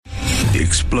The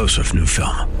explosive new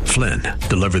film, Flynn,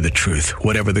 deliver the truth,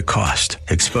 whatever the cost.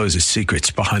 Exposes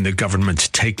secrets behind the government's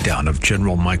takedown of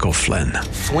General Michael Flynn.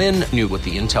 Flynn knew what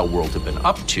the intel world had been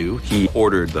up to. He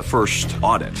ordered the first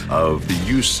audit of the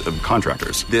use of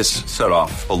contractors. This set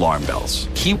off alarm bells.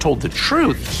 He told the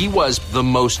truth. He was the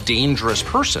most dangerous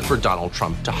person for Donald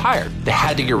Trump to hire. They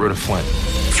had to get rid of Flynn.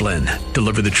 Flynn,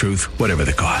 deliver the truth, whatever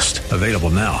the cost. Available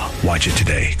now. Watch it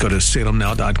today. Go to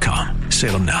salemnow.com.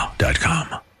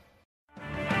 salemnow.com.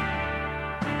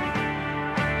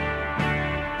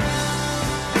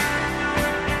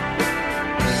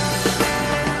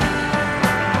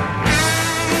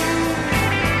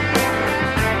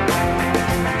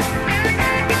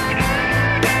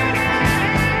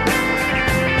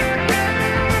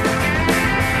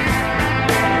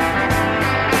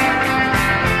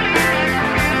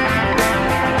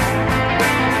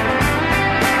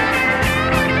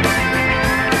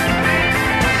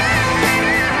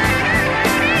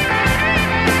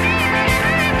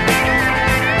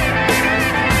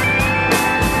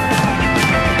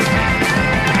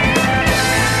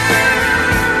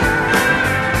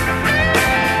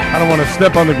 I don't want to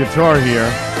step on the guitar here,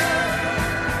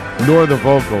 nor the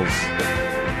vocals.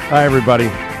 Hi, everybody.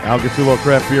 Al Gattullo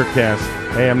Craft Beer Cast,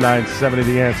 AM 970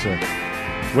 The Answer.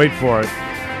 Wait for it.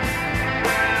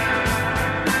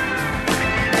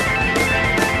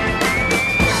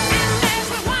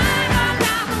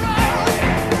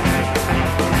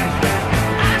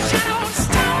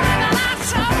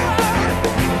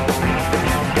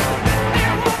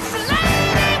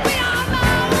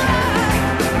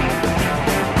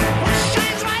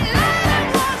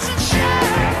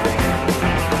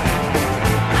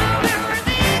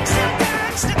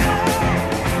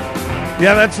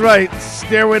 Yeah, that's right.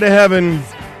 Stairway to Heaven.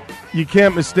 You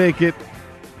can't mistake it.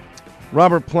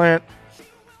 Robert Plant,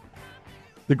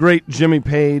 the great Jimmy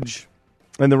Page,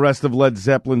 and the rest of Led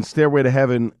Zeppelin. Stairway to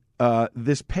Heaven.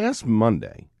 This past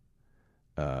Monday,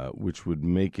 which would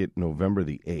make it November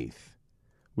the 8th,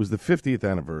 was the 50th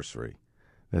anniversary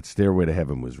that Stairway to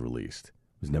Heaven was released.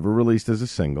 It was never released as a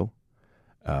single.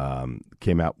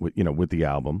 Came out with the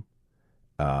album.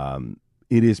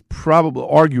 It is probably,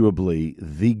 arguably,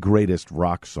 the greatest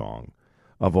rock song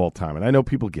of all time. And I know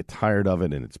people get tired of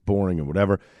it and it's boring and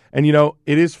whatever. And, it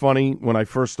is funny when I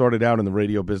first started out in the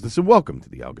radio business. And welcome to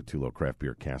the Al Gattullo Craft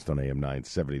Beer Cast on AM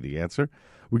 970 The Answer.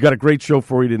 We got a great show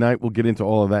for you tonight. We'll get into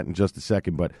all of that in just a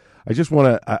second. But I just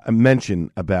want to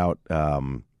mention about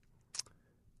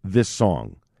this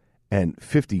song. And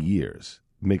 50 years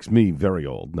makes me very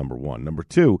old, number one. Number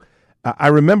two, I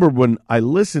remember when I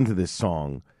listened to this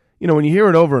song, when you hear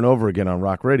it over and over again on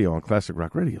rock radio, on classic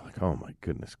rock radio, you're like, oh my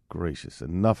goodness gracious,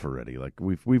 enough already. Like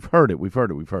we've heard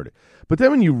it. But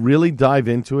then when you really dive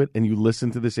into it and you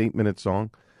listen to this 8-minute song,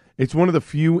 it's one of the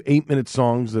few 8-minute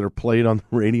songs that are played on the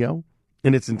radio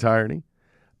in its entirety.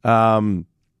 It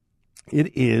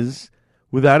is,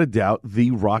 without a doubt,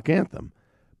 the rock anthem.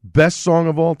 Best song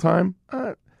of all time?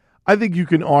 I think you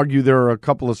can argue there are a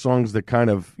couple of songs that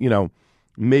kind of,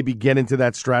 maybe get into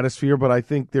that stratosphere, but I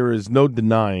think there is no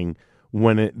denying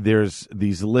when there's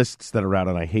these lists that are out,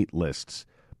 and I hate lists,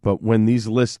 but when these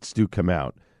lists do come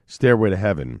out, Stairway to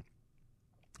Heaven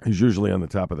is usually on the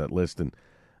top of that list, and,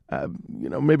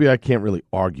 maybe I can't really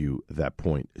argue that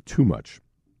point too much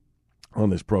on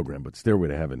this program, but Stairway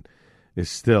to Heaven is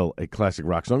still a classic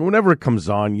rock song. Whenever it comes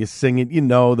on, you sing it,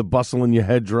 the bustle in your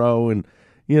hedgerow, and,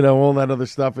 all that other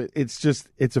stuff.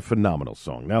 It's a phenomenal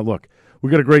song. Now, look, we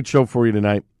got a great show for you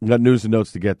tonight. We got news and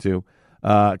notes to get to.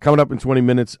 Coming up in 20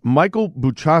 minutes, Michael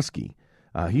Buchowski.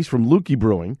 He's from Lukey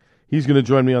Brewing. He's going to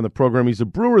join me on the program. He's a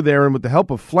brewer there, and with the help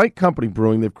of Flight Company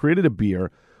Brewing, they've created a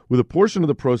beer with a portion of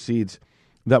the proceeds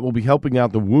that will be helping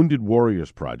out the Wounded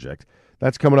Warriors Project.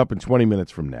 That's coming up in 20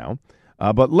 minutes from now.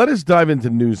 But let us dive into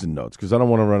news and notes, because I don't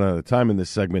want to run out of time in this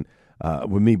segment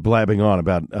with me blabbing on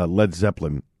about Led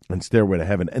Zeppelin and Stairway to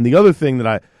Heaven. And the other thing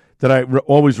that I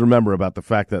always remember about the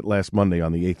fact that last Monday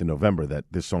on the 8th of November that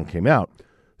this song came out,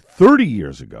 30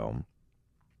 years ago,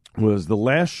 was the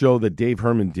last show that Dave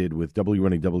Herman did with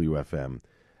WNEW-FM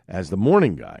as the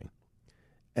morning guy.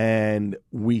 And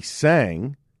we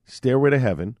sang Stairway to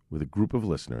Heaven with a group of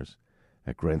listeners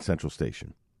at Grand Central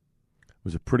Station. It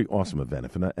was a pretty awesome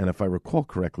event. And if I recall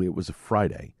correctly, it was a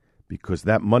Friday, because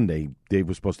that Monday, Dave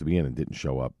was supposed to be in and didn't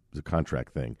show up. It was a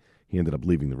contract thing. He ended up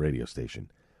leaving the radio station.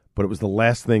 But it was the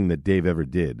last thing that Dave ever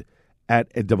did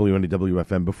at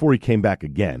WNEW-FM before he came back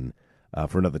again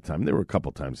for another time. There were a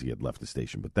couple times he had left the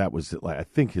station, but that was, I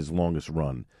think, his longest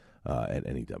run at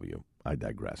NEW. I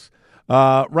digress.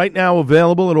 Right now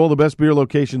available at all the best beer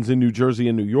locations in New Jersey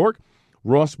and New York.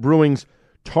 Ross Brewing's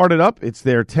Tart It Up. It's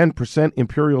their 10%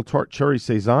 Imperial Tart Cherry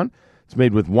Saison. It's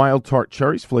made with wild tart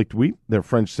cherries, flaked wheat, their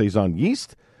French Saison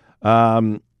yeast.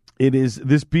 It is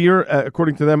this beer,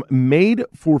 according to them, made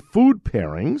for food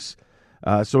pairings.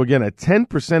 So again, a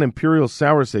 10% Imperial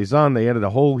Sour Saison. They added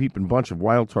a whole heap and bunch of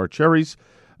wild tart cherries.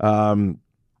 The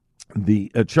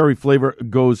cherry flavor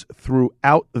goes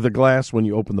throughout the glass when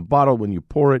you open the bottle, when you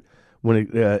pour it, when it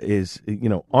is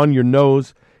on your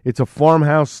nose. It's a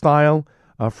farmhouse style,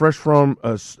 fresh from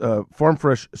farm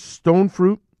fresh stone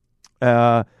fruit,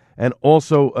 and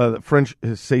also French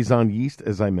Saison yeast,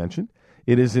 as I mentioned.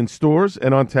 It is in stores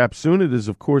and on tap soon. It is,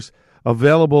 of course,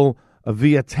 available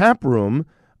via tap room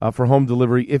for home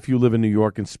delivery if you live in New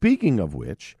York. And speaking of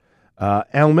which,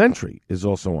 Elementary is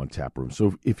also on tap room.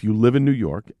 So if you live in New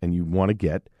York and you want to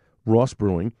get Ross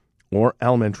Brewing or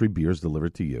Elementary beers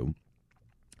delivered to you,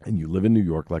 and you live in New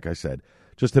York, like I said,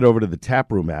 just head over to the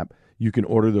Tap Room app. You can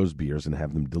order those beers and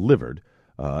have them delivered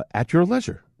at your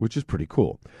leisure, which is pretty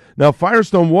cool. Now,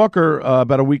 Firestone Walker,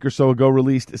 about a week or so ago,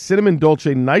 released Cinnamon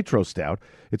Dolce Nitro Stout.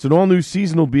 It's an all-new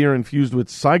seasonal beer infused with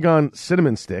Saigon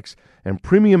cinnamon sticks and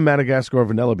premium Madagascar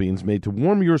vanilla beans made to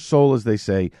warm your soul, as they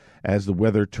say, as the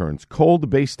weather turns cold. The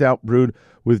base stout brewed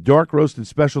with dark roasted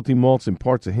specialty malts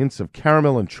imparts a hints of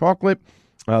caramel and chocolate.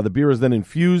 The beer is then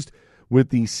infused with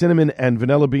the cinnamon and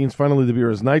vanilla beans. Finally, the beer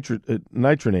is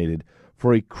nitronated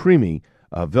for a creamy,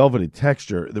 velvety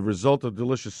texture. The result of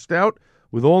delicious stout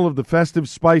with all of the festive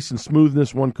spice and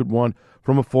smoothness one could want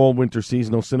from a fall-winter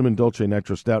seasonal Cinnamon Dolce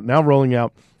Nitro Stout. Now rolling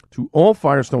out to all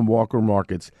Firestone Walker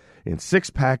markets in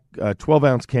 6-pack,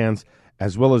 12-ounce cans,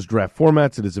 as well as draft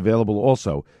formats. It is available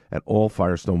also at all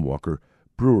Firestone Walker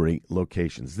brewery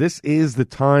locations. This is the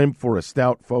time for a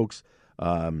stout, folks.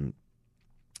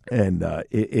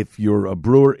 If your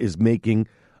brewer is making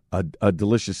a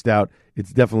delicious stout,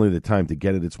 it's definitely the time to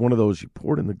get it. It's one of those, you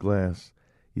pour it in the glass,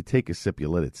 you take a sip, you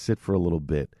let it sit for a little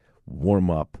bit, warm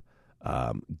up,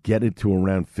 get it to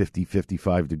around 50,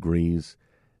 55 degrees,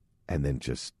 and then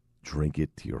just drink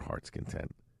it to your heart's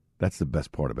content. That's the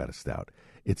best part about a stout.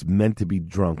 It's meant to be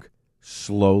drunk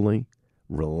slowly,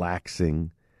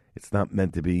 relaxing. It's not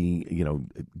meant to be,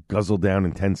 guzzled down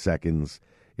in 10 seconds.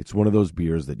 It's one of those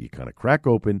beers that you kind of crack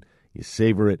open, you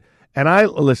savor it. And I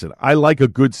like a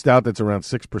good stout that's around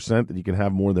 6% that you can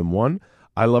have more than one.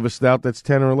 I love a stout that's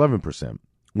 10 or 11%.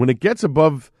 When it gets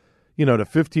above, to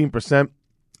 15%,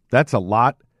 that's a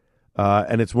lot.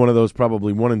 And it's one of those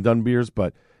probably one-and-done beers.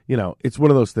 But, it's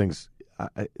one of those things.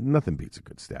 Nothing beats a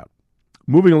good stout.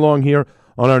 Moving along here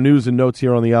on our news and notes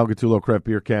here on the Al Gattullo Craft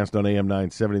Beer Cast on AM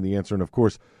 970, The Answer. And, of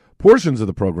course, portions of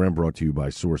the program brought to you by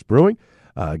Source Brewing.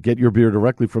 Get your beer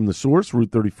directly from the source,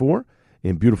 Route 34,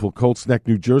 in beautiful Colts Neck,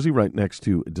 New Jersey, right next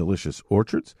to Delicious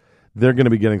Orchards. They're going to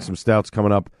be getting some stouts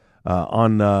coming up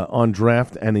on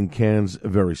draft and in cans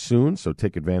very soon, so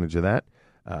take advantage of that.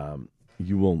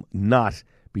 You will not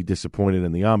be disappointed,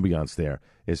 and the ambiance there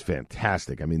is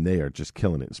fantastic. I mean, they are just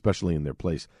killing it, especially in their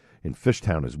place in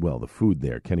Fishtown as well. The food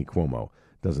there, Kenny Cuomo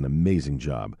does an amazing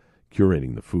job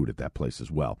curating the food at that place as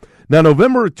well. Now,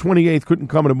 November 28th couldn't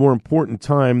come at a more important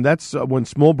time. That's when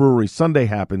Small Brewery Sunday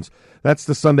happens. That's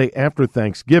the Sunday after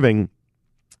Thanksgiving.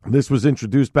 This was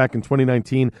introduced back in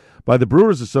 2019 by the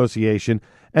Brewers Association,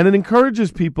 and it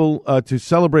encourages people to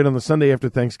celebrate on the Sunday after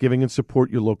Thanksgiving and support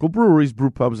your local breweries,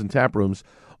 brew pubs, and tap rooms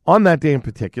on that day in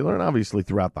particular, and obviously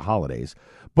throughout the holidays.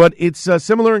 But it's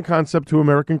similar in concept to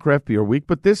American Craft Beer Week,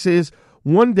 but this is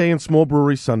one day in Small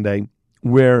Brewery Sunday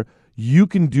where you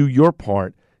can do your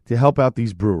part to help out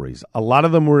these breweries. A lot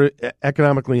of them were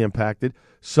economically impacted.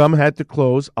 Some had to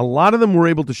close. A lot of them were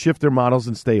able to shift their models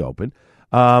and stay open.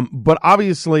 But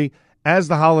obviously, as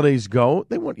the holidays go,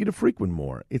 they want you to frequent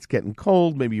more. It's getting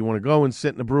cold. Maybe you want to go and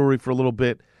sit in a brewery for a little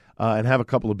bit and have a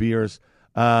couple of beers.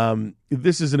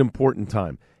 This is an important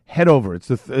time. Head over.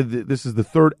 This is the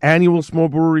third annual Small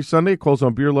Brewery Sunday. It calls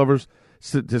on beer lovers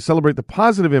to celebrate the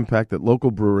positive impact that local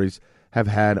breweries have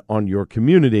had on your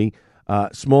community.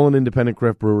 Small and independent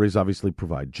craft breweries obviously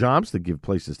provide jobs. They give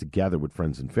places to gather with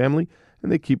friends and family,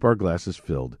 and they keep our glasses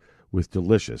filled with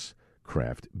delicious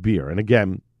craft beer. And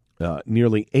again,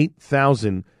 nearly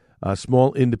 8,000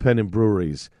 small independent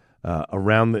breweries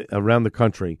around the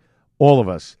country. All of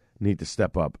us need to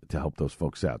step up to help those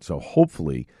folks out. So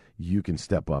hopefully you can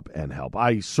step up and help.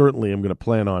 I certainly am going to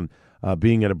plan on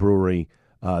being at a brewery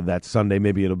that Sunday.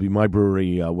 Maybe it'll be my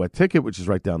brewery, Wet Ticket, which is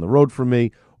right down the road from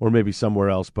me, or maybe somewhere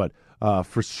else. But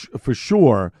for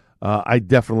sure, I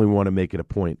definitely want to make it a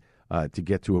point to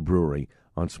get to a brewery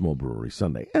on Small Brewery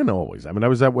Sunday. And always. I mean, I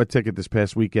was at Wet Ticket this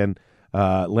past weekend.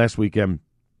 Last weekend,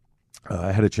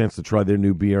 I had a chance to try their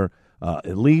new beer,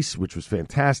 Elise, which was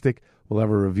fantastic. We'll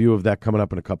have a review of that coming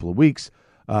up in a couple of weeks.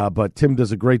 But Tim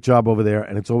does a great job over there,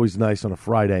 and it's always nice on a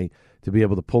Friday to be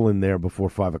able to pull in there before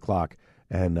 5 o'clock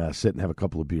and sit and have a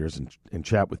couple of beers and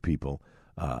chat with people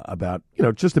about,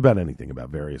 just about anything about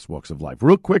various walks of life.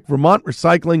 Real quick, Vermont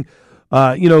Recycling,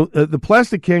 the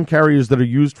plastic can carriers that are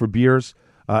used for beers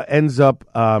ends up,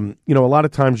 a lot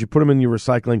of times you put them in your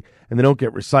recycling and they don't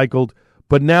get recycled.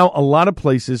 But now a lot of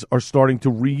places are starting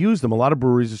to reuse them. A lot of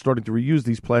breweries are starting to reuse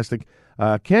these plastic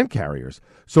can carriers.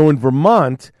 So in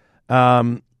Vermont,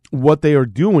 what they are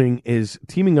doing is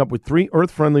teaming up with 3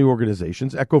 earth-friendly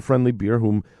organizations, Eco-Friendly Beer,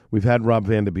 whom we've had Rob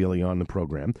Vanderbeely on the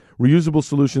program, Reusable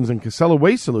Solutions, and Casella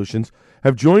Waste Solutions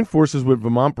have joined forces with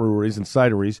Vermont breweries and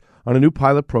cideries on a new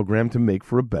pilot program to make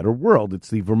for a better world. It's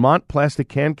the Vermont Plastic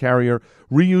Can Carrier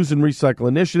Reuse and Recycle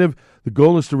Initiative. The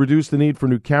goal is to reduce the need for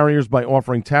new carriers by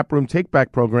offering taproom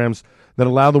take-back programs that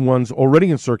allow the ones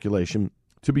already in circulation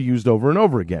to be used over and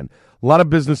over again. A lot of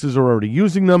businesses are already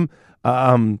using them.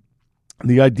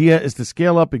 The idea is to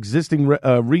scale up existing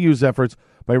reuse efforts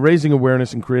by raising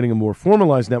awareness and creating a more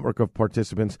formalized network of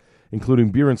participants,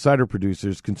 including beer and cider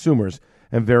producers, consumers,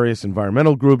 and various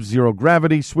environmental groups. Zero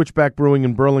Gravity, Switchback Brewing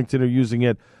in Burlington are using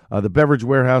it. The Beverage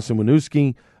Warehouse in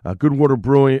Winooski, Goodwater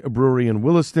Brewery in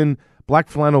Williston, Black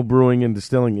Flannel Brewing and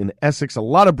Distilling in Essex. A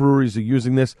lot of breweries are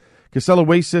using this. Casella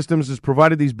Waste Systems has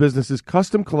provided these businesses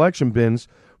custom collection bins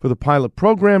for the pilot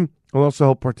program. It will also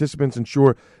help participants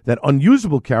ensure that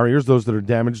unusable carriers, those that are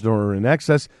damaged or are in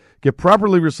excess, get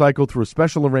properly recycled through a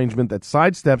special arrangement that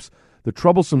sidesteps the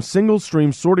troublesome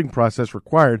single-stream sorting process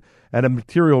required at a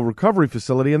material recovery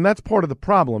facility, and that's part of the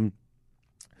problem.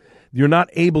 You're not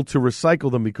able to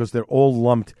recycle them because they're all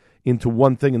lumped into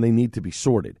one thing and they need to be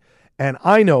sorted. And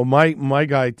I know my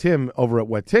guy Tim over at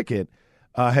Wet Ticket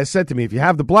has said to me, if you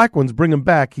have the black ones, bring them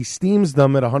back. He steams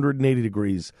them at 180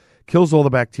 degrees, kills all the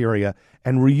bacteria,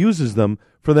 and reuses them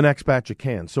for the next batch of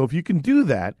cans. So if you can do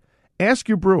that, ask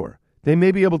your brewer. They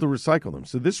may be able to recycle them.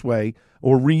 So this way,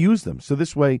 or reuse them. So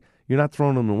this way, you're not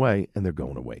throwing them away and they're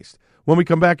going to waste. When we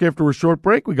come back after a short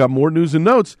break, we got more news and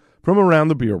notes from around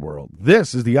the beer world.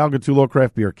 This is the Al Gattullo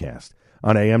Craft Beer Cast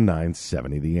on AM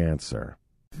 970 The Answer.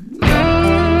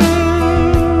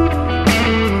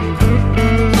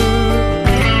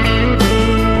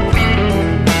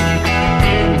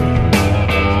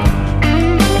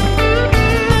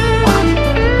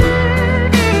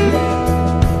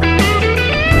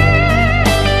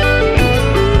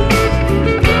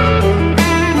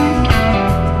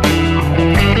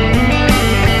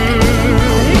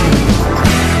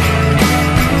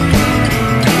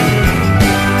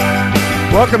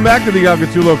 Welcome back to the Al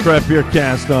Gattullo Craft Beer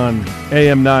Cast on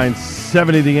AM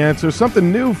 970 The Answer.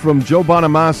 Something new from Joe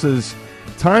Bonamassa's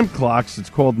Time Clocks. It's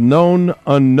called Known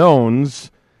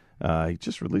Unknowns. He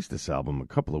just released this album a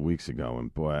couple of weeks ago,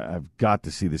 and boy, I've got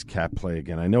to see this cat play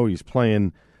again. I know he's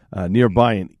playing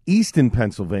nearby in Easton,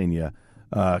 Pennsylvania,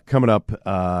 coming up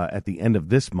at the end of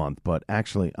this month, but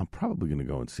actually I'm probably going to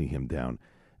go and see him down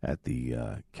at the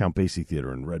Count Basie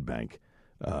Theater in Red Bank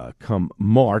come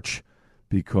March,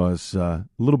 because a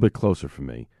little bit closer for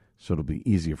me, so it'll be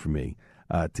easier for me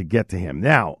to get to him.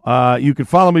 Now, you can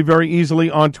follow me very easily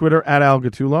on Twitter at Al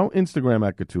Gattullo, Instagram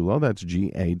at Gattullo, that's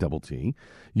GATTULLO,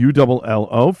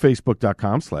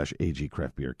 Facebook.com/AG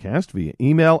Craft Beer Cast, via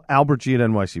email,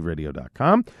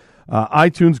 albertg@nycradio.com,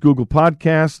 iTunes, Google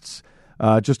Podcasts,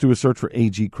 just do a search for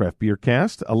AG Craft Beer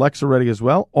Cast, Alexa ready as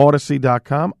well,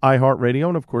 Odyssey.com, iHeartRadio,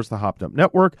 and of course the Hopped Up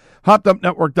Network,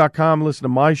 HoppedUpNetwork.com. Listen to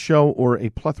my show or a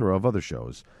plethora of other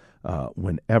shows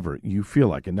whenever you feel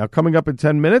like it. Now, coming up in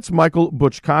 10 minutes, Michael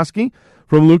Buchkowski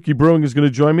from Lukey Brewing is going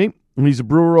to join me. He's a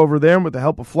brewer over there, and with the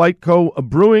help of Flight Co.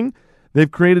 Brewing, they've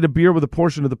created a beer with a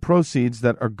portion of the proceeds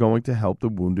that are going to help the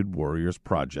Wounded Warriors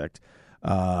Project.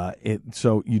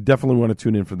 So you definitely want to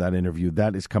tune in for that interview.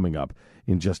 That is coming up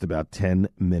in just about 10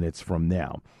 minutes from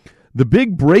now. The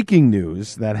big breaking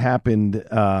news that happened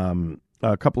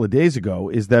a couple of days ago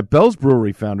is that Bell's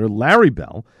Brewery founder Larry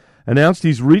Bell announced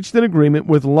he's reached an agreement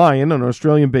with Lion, an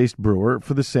Australian-based brewer,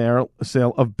 for the sale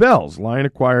of Bell's. Lion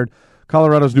acquired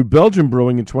Colorado's New Belgium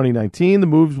Brewing in 2019. The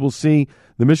moves will see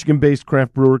the Michigan-based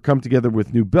craft brewer come together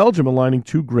with New Belgium, aligning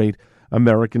two great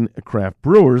American craft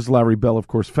brewers. Larry Bell, of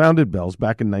course, founded Bell's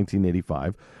back in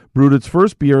 1985, brewed its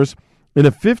first beers in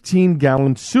a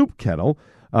 15-gallon soup kettle.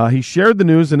 He shared the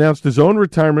news, announced his own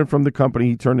retirement from the company.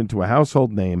 He turned into a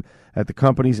household name at the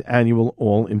company's annual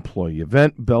all-employee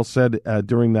event. Bell said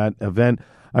during that event,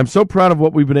 "I'm so proud of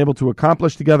what we've been able to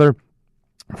accomplish together,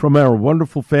 from our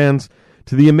wonderful fans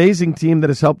to the amazing team that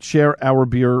has helped share our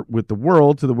beer with the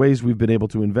world, to the ways we've been able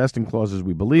to invest in causes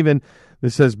we believe in.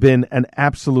 This has been an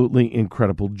absolutely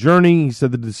incredible journey." He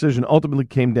said the decision ultimately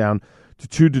came down to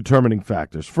two determining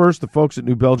factors. First, the folks at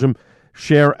New Belgium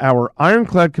share our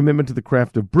ironclad commitment to the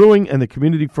craft of brewing and the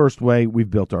community-first way we've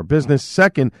built our business.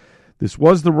 Second, this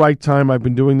was the right time. I've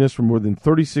been doing this for more than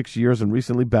 36 years and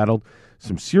recently battled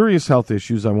some serious health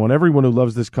issues. I want everyone who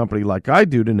loves this company like I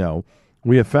do to know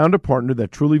we have found a partner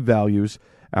that truly values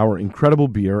our incredible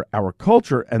beer, our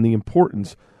culture, and the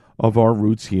importance of our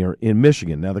roots here in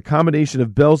Michigan. Now, the combination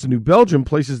of Bell's and New Belgium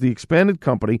places the expanded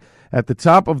company at the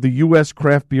top of the U.S.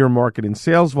 craft beer market in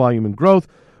sales volume and growth,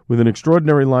 with an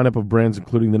extraordinary lineup of brands,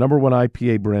 including the number one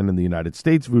IPA brand in the United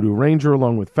States, Voodoo Ranger,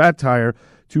 along with Fat Tire,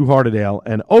 Two Hearted Ale,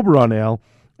 and Oberon Ale.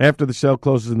 After the sale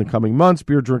closes in the coming months,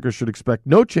 beer drinkers should expect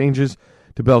no changes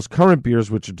to Bell's current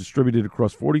beers, which are distributed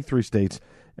across 43 states,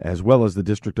 as well as the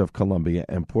District of Columbia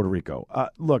and Puerto Rico.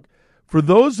 Look, for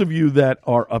those of you that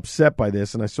are upset by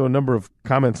this, and I saw a number of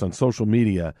comments on social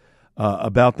media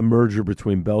about the merger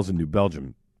between Bell's and New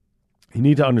Belgium, you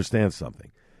need to understand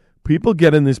something. People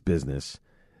get in this business,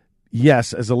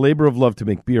 yes, as a labor of love to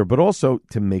make beer, but also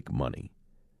to make money.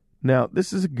 Now,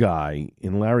 this is a guy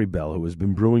in Larry Bell who has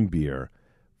been brewing beer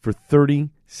for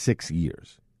 36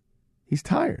 years. He's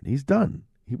tired. He's done.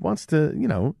 He wants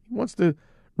to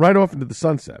ride off into the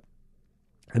sunset.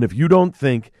 And if you don't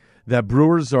think that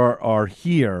brewers are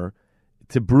here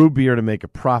to brew beer to make a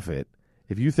profit,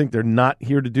 if you think they're not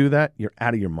here to do that, you're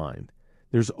out of your mind.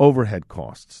 There's overhead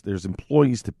costs. There's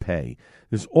employees to pay.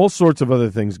 There's all sorts of other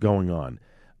things going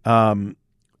on.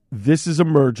 This is a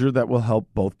merger that will help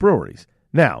both breweries.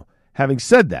 Now, having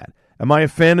said that, am I a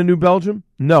fan of New Belgium?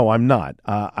 No, I'm not.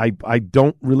 I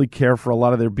don't really care for a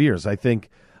lot of their beers. I think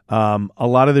a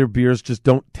lot of their beers just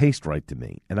don't taste right to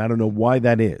me, and I don't know why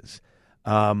that is.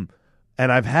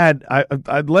 And I've had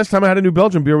last time I had a New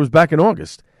Belgium beer was back in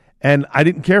August, and I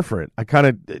didn't care for it. I kind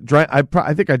of drank.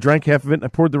 I think I drank half of it and I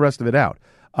poured the rest of it out.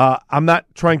 I'm not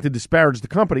trying to disparage the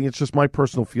company. It's just my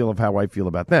personal feel of how I feel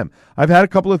about them. I've had a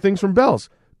couple of things from Bell's.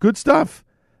 Good stuff.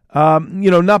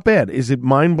 Not bad. Is it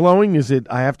mind-blowing? Is it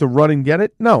I have to run and get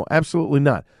it? No, absolutely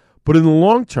not. But in the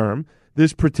long term,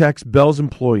 this protects Bell's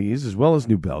employees as well as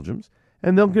New Belgium's,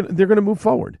 and they're going to move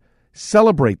forward.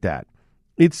 Celebrate that.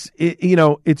 It's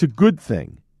a good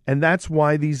thing, and that's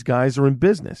why these guys are in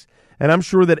business. And I'm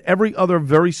sure that every other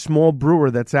very small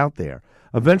brewer that's out there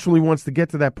eventually wants to get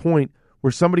to that point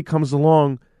where somebody comes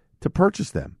along to purchase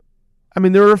them. I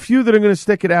mean, there are a few that are going to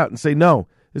stick it out and say, no,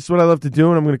 this is what I love to do,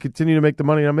 and I'm going to continue to make the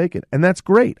money I'm making. And that's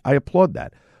great. I applaud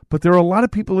that. But there are a lot of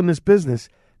people in this business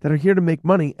that are here to make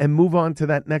money and move on to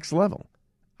that next level.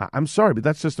 I'm sorry, but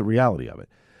that's just the reality of it.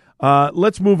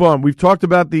 Let's move on. We've talked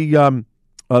about the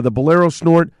Bolero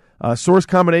Snort Source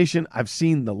combination. I've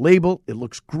seen the label. It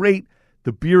looks great.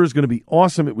 The beer is going to be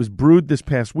awesome. It was brewed this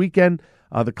past weekend,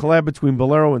 the collab between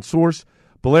Bolero and Source.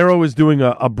 Bolero is doing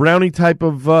a brownie type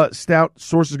of stout.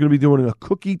 Source is going to be doing a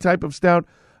cookie type of stout,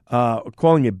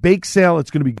 calling it Bake Sale. It's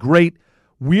going to be great.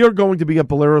 We are going to be at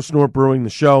Bolero Snort Brewing.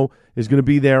 The show is going to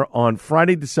be there on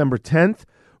Friday, December 10th.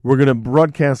 We're going to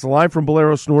broadcast live from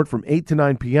Bolero Snort from 8 to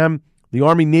 9 p.m. The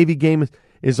Army-Navy game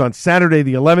is on Saturday,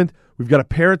 the 11th. We've got a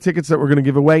pair of tickets that we're going to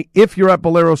give away. If you're at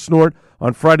Bolero Snort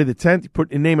on Friday the 10th, you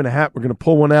put your name in a hat. We're going to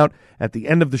pull one out at the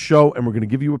end of the show, and we're going to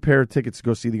give you a pair of tickets to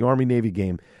go see the Army-Navy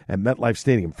game at MetLife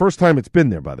Stadium. First time it's been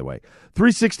there, by the way.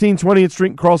 316 20th Street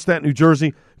in Carlstadt, New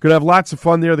Jersey. Going to have lots of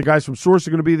fun there. The guys from Source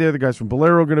are going to be there. The guys from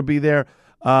Bolero are going to be there.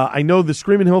 I know the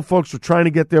Screaming Hill folks are trying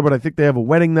to get there, but I think they have a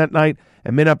wedding that night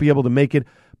and may not be able to make it.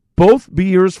 Both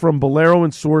beers from Bolero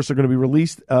and Source are going to be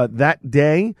released that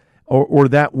day or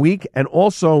that week, and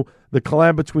also the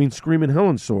collab between Screaming Hill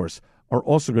and Source are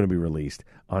also going to be released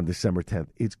on December 10th.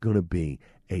 It's going to be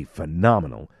a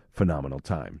phenomenal, phenomenal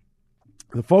time.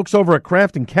 The folks over at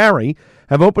Craft and Carry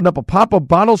have opened up a pop-up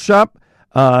bottle shop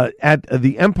at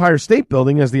the Empire State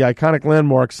Building as the iconic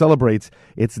landmark celebrates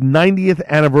its 90th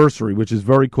anniversary, which is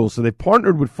very cool. So they've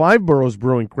partnered with Five Boroughs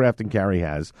Brewing, Craft and Carry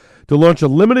has, to launch a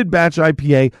limited batch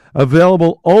IPA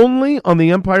available only on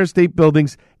the Empire State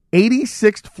Building's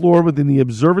 86th floor within the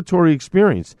Observatory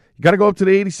Experience. You got to go up to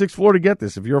the 86th floor to get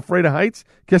this. If you're afraid of heights,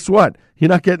 guess what? You're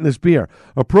not getting this beer.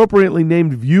 Appropriately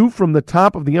named View from the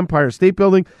top of the Empire State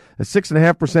Building, a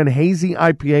 6.5% hazy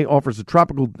IPA offers a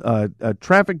tropical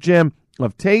traffic jam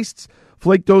of tastes.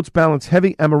 Flaked oats balance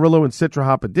heavy Amarillo and Citra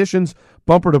hop additions.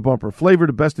 Bumper-to-bumper flavor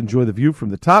to best enjoy the view from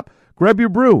the top. Grab your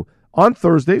brew on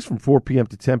Thursdays from 4 p.m.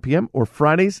 to 10 p.m. or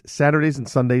Fridays, Saturdays, and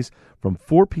Sundays from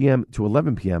 4 p.m. to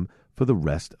 11 p.m. for the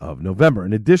rest of November.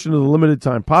 In addition to the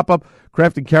limited-time pop-up,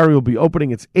 Craft and Carry will be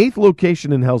opening its 8th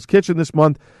location in Hell's Kitchen this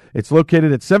month. It's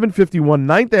located at 751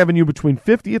 9th Avenue between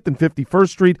 50th and 51st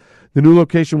Street. The new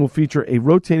location will feature a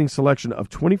rotating selection of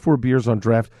 24 beers on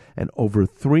draft and over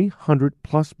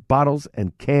 300-plus bottles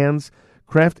and cans.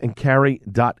 Craft and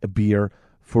Carry.beer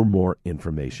for more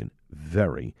information.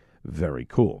 very, very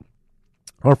cool.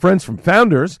 Our friends from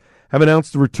Founders have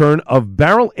announced the return of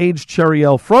barrel-aged Cherry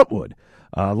Ale Frontwood.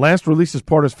 Last released as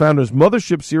part of Founders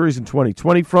Mothership Series in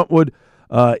 2020, Frontwood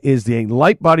is the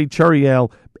light-bodied cherry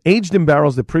ale aged in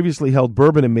barrels that previously held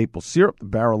bourbon and maple syrup. The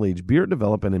barrel-aged beer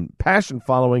developed an impassioned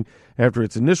following after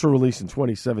its initial release in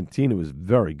 2017. It was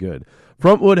very good.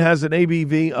 Frontwood has an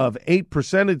ABV of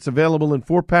 8%. It's available in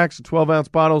 4-packs of 12-ounce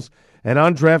bottles and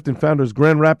on draft in Founders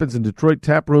Grand Rapids and Detroit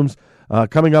tap rooms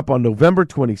coming up on November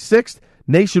 26th.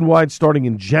 Nationwide, starting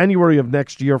in January of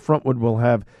next year, Frontwood will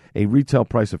have a retail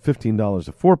price of $15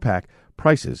 a 4-pack.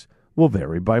 Prices will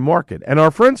vary by market. And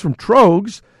our friends from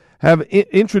Trogs have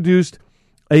introduced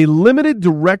a limited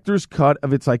director's cut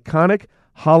of its iconic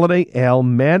holiday ale,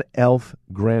 Mad Elf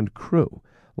Grand Cru.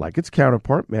 Like its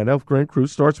counterpart, Mad Elf Grand Cru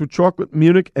starts with chocolate,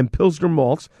 Munich, and Pilsner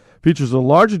malts, features a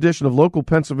large addition of local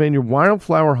Pennsylvania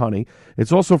wildflower honey.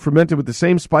 It's also fermented with the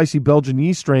same spicy Belgian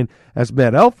yeast strain as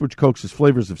Mad Elf, which coaxes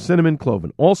flavors of cinnamon, clove,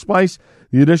 and allspice.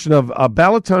 The addition of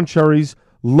Balaton cherries,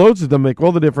 loads of them, make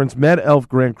all the difference. Mad Elf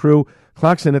Grand Cru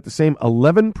clocks in at the same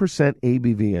 11%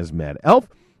 ABV as Mad Elf,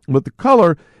 but the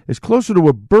color is closer to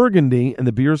a burgundy, and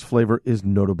the beer's flavor is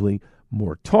notably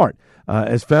more tart.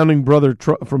 As founding brother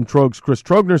from Trogs, Chris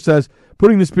Trogner, says,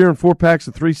 putting this beer in 4-packs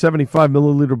of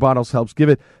 375-milliliter bottles helps give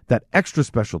it that extra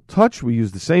special touch. We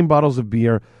use the same bottles of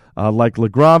beer like Le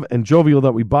Grave and Jovial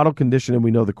that we bottle condition, and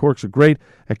we know the corks are great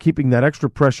at keeping that extra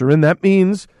pressure in. That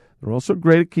means they're also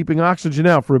great at keeping oxygen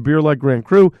out. For a beer like Grand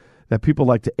Cru that people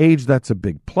like to age, that's a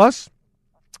big plus.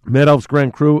 Mad Elf's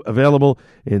Grand Cru available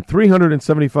in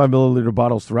 375-milliliter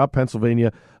bottles throughout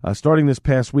Pennsylvania starting this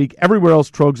past week. Everywhere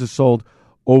else Trogs is sold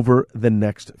over the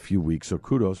next few weeks. So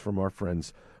kudos from our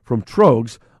friends from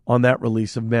Trogs on that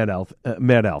release of Mad Elf.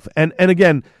 And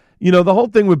again, you know, the whole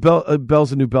thing with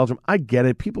Bell's in New Belgium, I get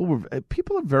it. People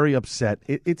are very upset.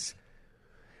 It's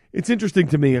interesting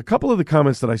to me. A couple of the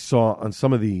comments that I saw on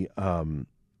some of the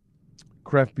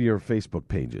craft beer Facebook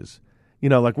pages, you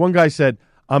know, like one guy said,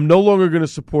 I'm no longer going to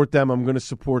support them. I'm going to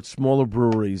support smaller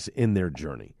breweries in their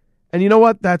journey. And you know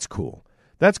what? That's cool.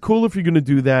 That's cool if you're going to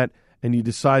do that and you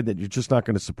decide that you're just not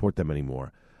going to support them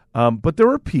anymore. But there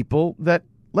are people that,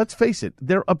 let's face it,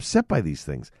 they're upset by these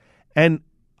things. And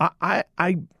I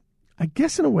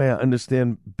guess in a way I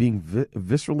understand being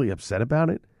viscerally upset about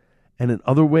it. And in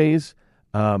other ways,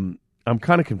 I'm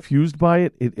kind of confused by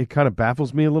it. It kind of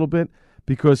baffles me a little bit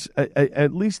because,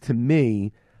 at least to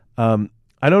me,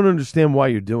 I don't understand why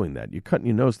you're doing that. You're cutting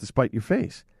your nose to spite your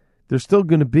face. There's still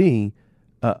going to be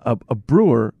a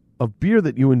brewer of beer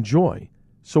that you enjoy.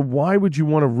 So why would you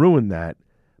want to ruin that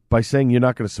by saying you're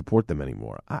not going to support them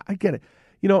anymore? I get it.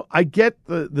 You know, I get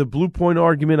the Blue Point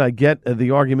argument. I get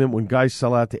the argument when guys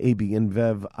sell out to AB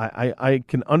InBev. I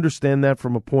can understand that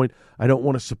from a point. I don't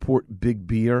want to support big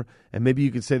beer. And maybe you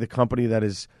could say the company that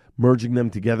is merging them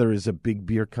together is a big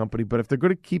beer company. But if they're going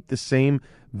to keep the same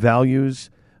values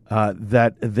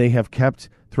that they have kept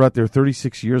throughout their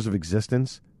 36 years of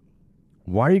existence,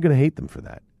 why are you going to hate them for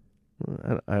that?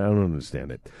 I don't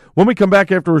understand it. When we come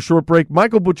back after a short break,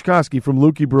 Michael Buchkowski from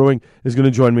Lukey Brewing is going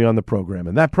to join me on the program.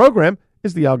 And that program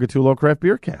is the Al Gattullo Craft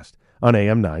Beer Cast on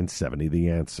AM 970 The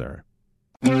Answer.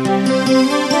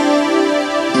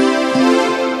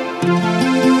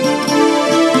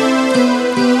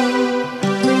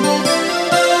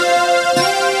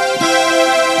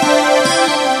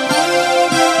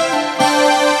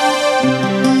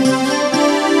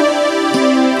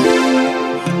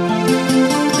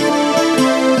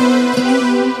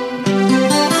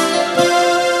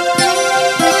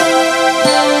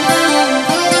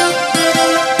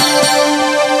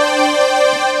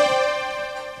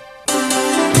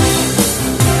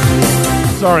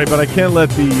 Sorry, but I can't let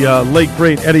the late,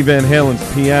 great Eddie Van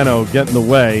Halen's piano get in the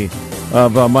way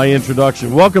of my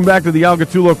introduction. Welcome back to the Al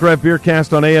Gattullo Craft Beer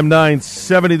Cast on AM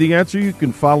 970 The Answer. You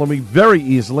can follow me very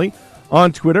easily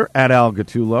on Twitter at Al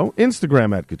Gattullo,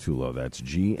 Instagram at Gattullo, that's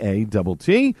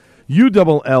GATTULLO,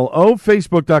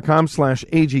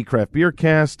 Facebook.com/AG Craft Beer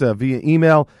Cast, via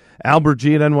email,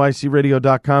 AlbertG at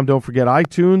NYCRadio.com. Don't forget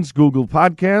iTunes, Google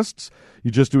Podcasts. You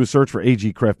just do a search for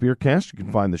AG Craft Beer Cast. You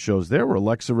can find the shows there. We're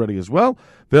Alexa ready as well.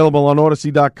 Available on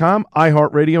Odyssey.com,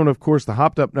 iHeartRadio, and, of course, the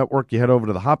Hopped Up Network. You head over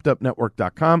to the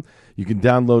HoppedUpNetwork.com. You can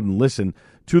download and listen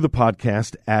to the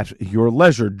podcast at your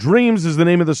leisure. Dreams is the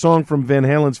name of the song from Van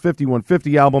Halen's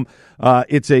 5150 album.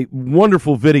 It's a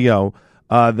wonderful video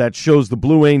that shows the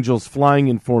Blue Angels flying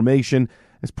in formation.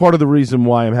 It's part of the reason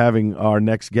why I'm having our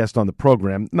next guest on the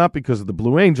program, not because of the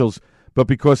Blue Angels, but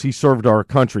because he served our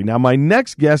country. Now, my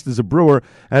next guest is a brewer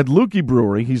at Lukey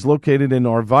Brewery. He's located in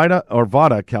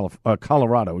Arvada,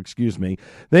 Colorado. Excuse me.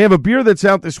 They have a beer that's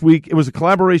out this week. It was a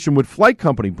collaboration with Flight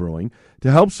Company Brewing to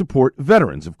help support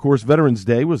veterans. Of course, Veterans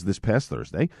Day was this past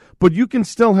Thursday, but you can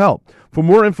still help. For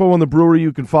more info on the brewery,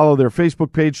 you can follow their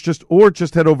Facebook page or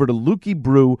just head over to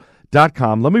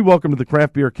lukeybrew.com. Let me welcome to the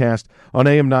Craft Beer Cast on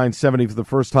AM 970 for the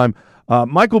first time,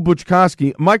 Michael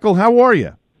Buczkowski. Michael, how are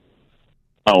you?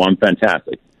 Oh, I'm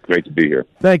fantastic. Great to be here.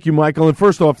 Thank you, Michael. And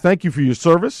first off, thank you for your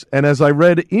service. And as I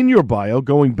read in your bio,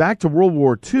 going back to World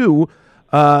War II,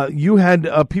 you had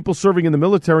people serving in the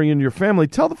military in your family.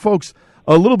 Tell the folks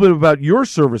a little bit about your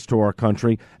service to our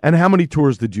country and how many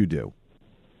tours did you do?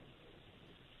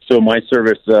 So my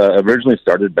service originally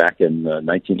started back in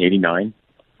 1989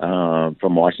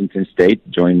 from Washington State,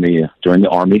 joined the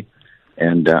Army,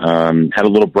 and had a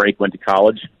little break, went to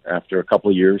college after a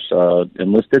couple of years,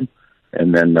 enlisted,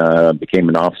 and then became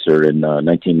an officer in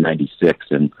 1996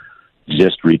 and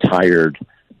just retired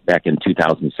back in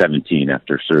 2017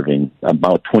 after serving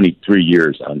about 23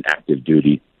 years on active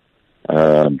duty.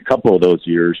 A couple of those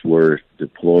years were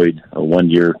deployed, 1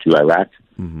 year to Iraq,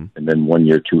 and then 1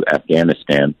 year to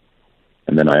Afghanistan.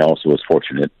 And then I also was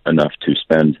fortunate enough to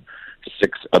spend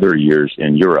 6 other years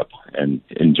in Europe and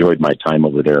enjoyed my time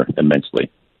over there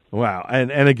immensely. Wow.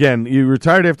 And again, you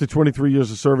retired after 23 years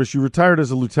of service. You retired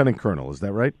as a lieutenant colonel. Is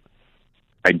that right?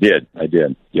 I did.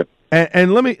 Yep.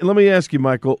 And let me ask you,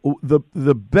 Michael,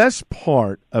 the best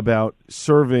part about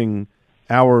serving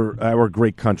our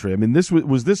great country. I mean,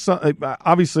 was this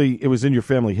obviously it was in your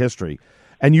family history,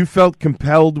 and you felt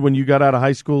compelled when you got out of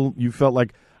high school. You felt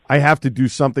like, I have to do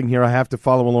something here. I have to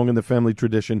follow along in the family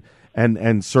tradition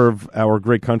and serve our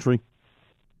great country.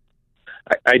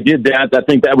 I did that. I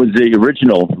think that was the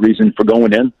original reason for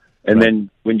going in. And then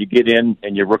when you get in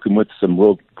and you're working with some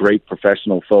real great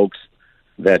professional folks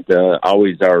that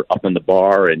always are up in the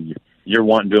bar, and you're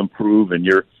wanting to improve, and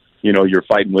you're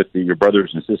fighting with your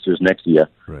brothers and sisters next to you.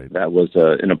 Right. That was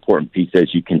an important piece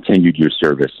as you continued your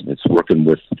service. It's working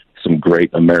with some great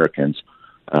Americans.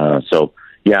 So,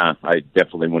 yeah, I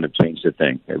definitely wouldn't have changed a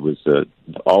thing. It was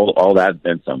all that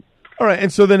and some. All right,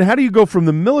 and so then how do you go from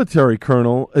the military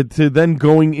colonel to then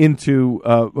going into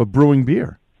a brewing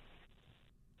beer?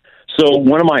 So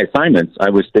one of my assignments,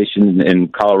 I was stationed in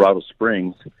Colorado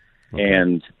Springs,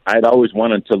 and I'd always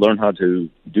wanted to learn how to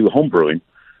do home brewing.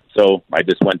 So I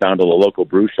just went down to the local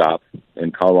brew shop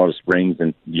in Colorado Springs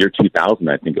in year 2000,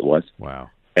 I think it was.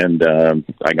 Wow. And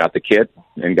I got the kit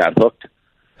and got hooked.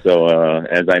 So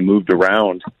as I moved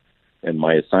around in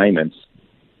my assignments,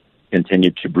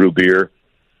 continued to brew beer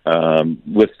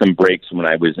with some breaks when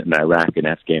I was in Iraq and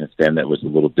Afghanistan. That was a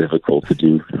little difficult to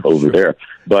do over there.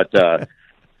 But,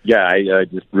 yeah, I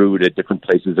just brewed at different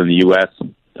places in the U.S.,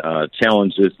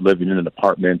 challenges living in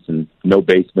apartments and no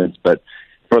basements, but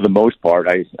for the most part,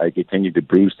 I continued to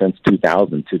brew since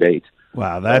 2000 to date.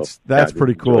 Wow, that's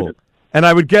pretty cool. And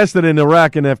I would guess that in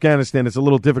Iraq and Afghanistan, it's a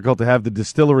little difficult to have the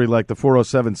distillery like the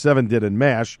 4077 did in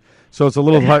MASH, so it's a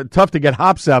little tough to get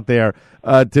hops out there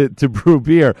to brew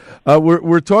beer.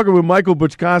 We're talking with Michael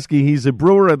Buczkowski. He's a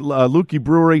brewer at Lukey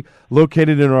Brewery,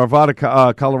 located in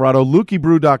Arvada, Colorado.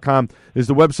 LukeyBrew.com is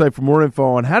the website for more info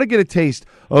on how to get a taste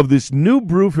of this new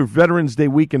brew for Veterans Day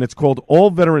weekend. It's called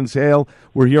All Veterans Hail.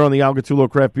 We're here on the Al Gattullo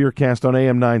Craft Beer Cast on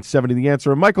AM 970. The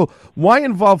Answer. And Michael, why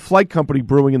involve Flight Company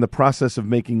Brewing in the process of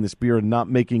making this beer and not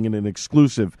making it an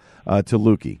exclusive to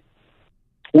Lukey?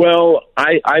 Well,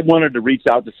 I wanted to reach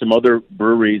out to some other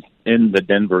breweries in the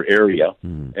Denver area,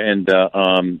 and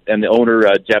the owner,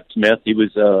 Jeff Smith, he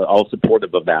was all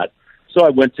supportive of that. So I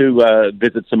went to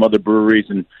visit some other breweries,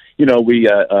 and, we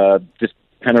just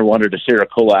kind of wanted to share a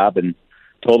collab and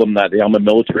told them that I'm a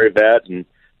military vet, and,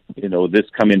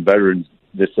 this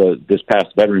past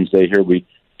Veterans Day here, we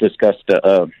discussed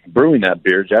brewing that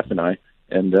beer, Jeff and I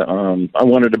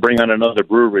wanted to bring on another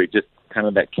brewery, just kind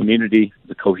of that community,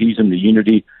 the cohesion, the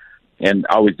unity, and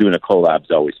always doing a collab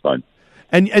is always fun.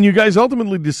 And you guys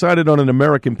ultimately decided on an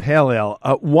American Pale Ale.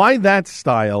 Why that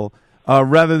style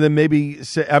rather than maybe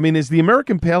say, is the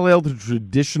American Pale Ale the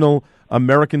traditional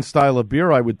American style of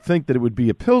beer? I would think that it would be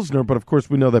a Pilsner, but of course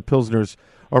we know that Pilsners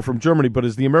are from Germany. But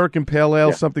is the American Pale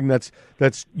Ale something that's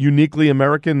uniquely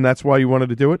American? That's why you wanted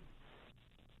to do it?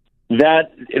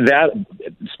 That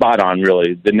spot on,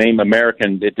 really. The name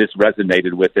American, it just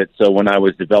resonated with it. So when I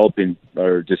was developing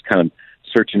or just kind of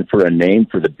searching for a name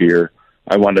for the beer,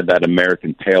 I wanted that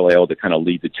American Pale Ale to kind of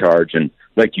lead the charge. And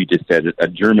like you just said, a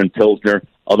German Pilsner,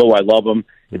 although I love them,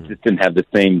 it just didn't have the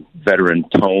same veteran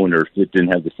tone, or it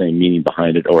didn't have the same meaning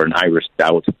behind it, or an Irish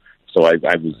Stout. So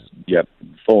I was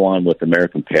full on with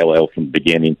American Pale Ale from the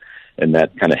beginning. and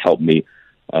that kind of helped me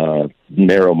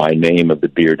narrow my name of the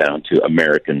beer down to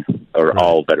American, or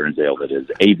All Veterans Ale, that is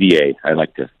AVA. I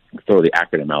like to throw the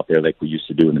acronym out there like we used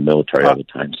to do in the military all the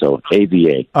time. So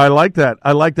AVA. I like that.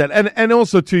 And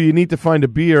also, too, you need to find a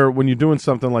beer when you're doing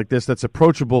something like this that's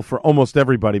approachable for almost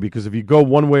everybody, because if you go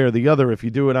one way or the other, if you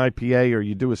do an IPA or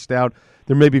you do a stout,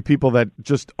 there may be people that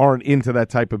just aren't into that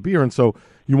type of beer. And so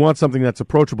you want something that's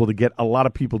approachable to get a lot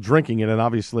of people drinking it, and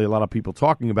obviously a lot of people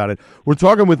talking about it. We're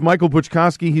talking with Michael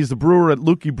Buczkowski. He's the brewer at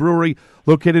Lukey Brewery,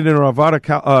 located in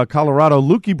Arvada, Colorado.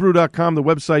 LukeyBrew.com, the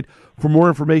website for more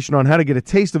information on how to get a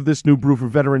taste of this new brew for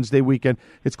Veterans Day weekend.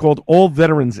 It's called All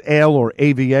Veterans Ale, or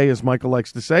AVA, as Michael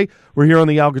likes to say. We're here on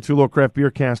the Al Gattullo Craft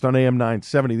Beer Cast on AM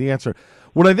 970. The Answer.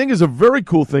 What I think is a very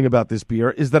cool thing about this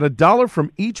beer is that $1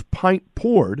 from each pint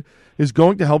poured is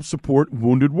going to help support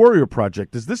Wounded Warrior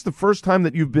Project. Is this the first time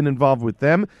that you've been involved with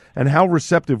them, and how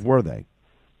receptive were they?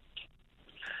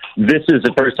 This is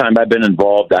the first time I've been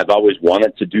involved. I've always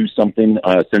wanted to do something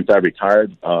since I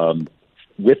retired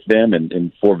with them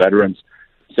and for veterans.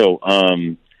 So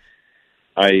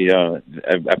I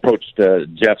approached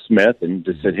Jeff Smith and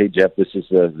just said, "Hey, Jeff, this is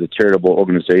the charitable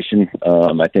organization.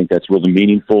 I think that's really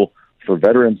meaningful for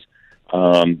veterans,"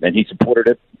 and he supported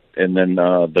it. And then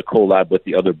the collab with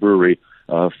the other brewery,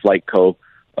 Flight Co.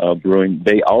 Brewing,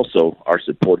 they also are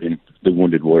supporting the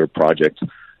Wounded Warrior Project.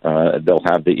 They'll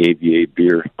have the AVA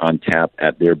beer on tap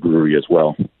at their brewery as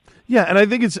well. Yeah, and I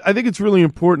think it's really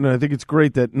important. And I think it's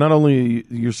great that not only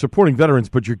you're supporting veterans,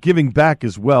 but you're giving back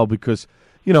as well, because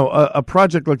a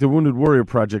project like the Wounded Warrior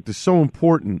Project is so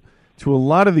important to a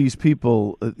lot of these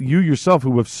people, you yourself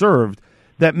who have served,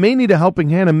 that may need a helping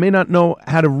hand and may not know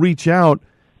how to reach out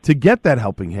to get that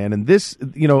helping hand. And this,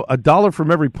 $1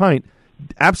 from every pint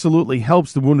absolutely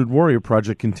helps the Wounded Warrior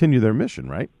Project continue their mission,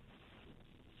 right?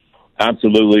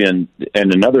 Absolutely. And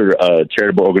another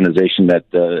charitable organization that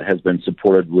has been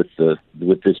supported with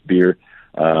this beer,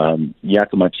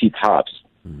 Yakima Chief Hops.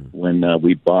 Mm-hmm. When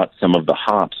we bought some of the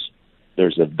hops,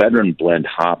 there's a veteran blend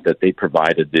hop that they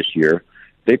provided this year.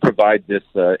 They provide this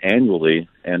annually,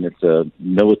 and it's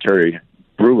military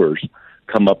brewers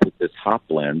come up with this hop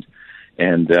blend.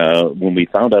 And when we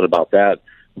found out about that,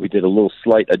 we did a little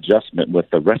slight adjustment with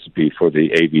the recipe for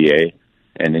the AVA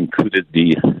and included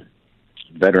the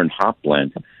veteran hop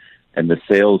blend. And the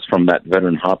sales from that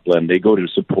veteran hop blend, they go to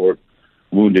support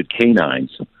wounded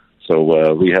canines.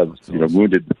 So we have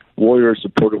Wounded Warriors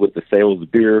supported with the sale of the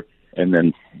beer, and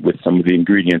then with some of the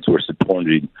ingredients, we're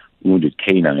supporting wounded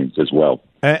canines as well.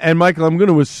 And Michael, I'm going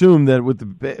to assume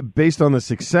that based on the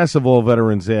success of All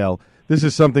Veterans Ale, this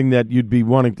is something that you'd be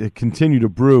wanting to continue to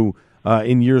brew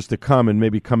in years to come, and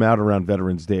maybe come out around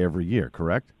Veterans Day every year,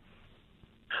 correct?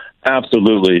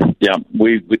 Absolutely, yeah.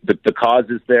 The cause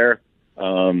is there,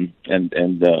 and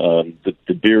the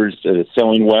beer is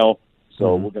selling well,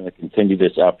 so we're going to continue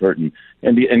this effort and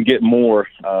get more,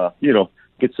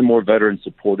 get some more veterans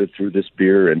supported through this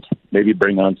beer, and maybe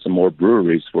bring on some more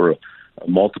breweries for a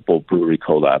multiple brewery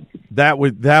collab. That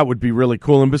would be really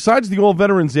cool. And besides the All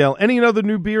Veterans Ale, any other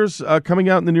new beers coming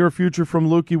out in the near future from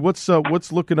Lukey?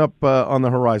 What's looking up on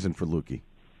the horizon for Lukey?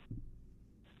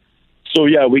 So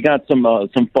yeah, we got some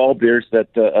fall beers that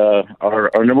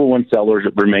our number one seller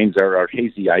remains our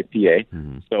hazy IPA.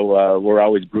 Mm-hmm. So we're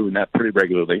always brewing that pretty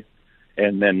regularly.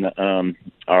 And then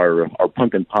our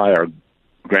pumpkin pie, our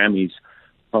Grammys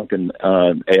pumpkin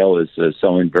ale is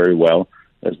selling very well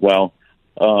as well.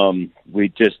 We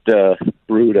just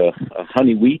brewed a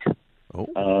honey wheat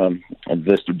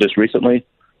just recently,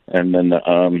 and then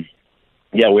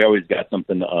we always got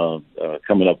something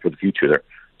coming up for the future there,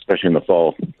 especially in the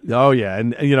fall. Oh yeah,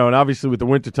 and obviously with the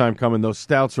wintertime coming, those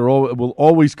stouts will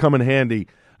always come in handy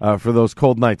for those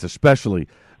cold nights, especially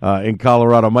in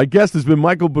Colorado. My guest has been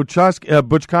Michael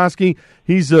Buczkowski.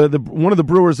 He's one of the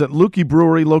brewers at Lukey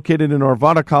Brewery, located in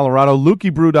Arvada, Colorado.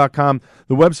 LukeyBrew.com,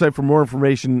 the website for more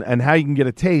information and how you can get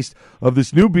a taste of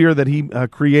this new beer that he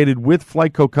created with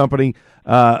Flightco Company,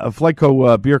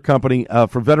 Beer Company,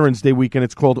 for Veterans Day weekend.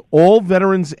 It's called All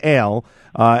Veterans Ale,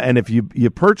 and if you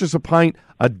purchase a pint,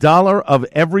 $1 of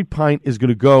every pint is going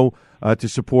to go to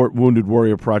support Wounded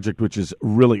Warrior Project, which is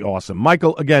really awesome.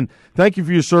 Michael, again, thank you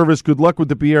for your service. Good luck with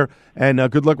the beer, and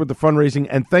good luck with the fundraising.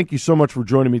 And thank you so much for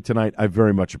joining me tonight. I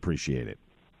very much appreciate it.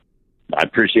 I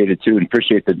appreciate it, too, and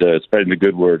appreciate the spreading the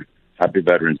good word. Happy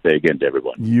Veterans Day again to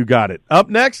everyone. You got it. Up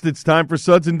next, it's time for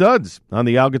Suds and Duds on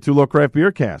the Al Gattullo Craft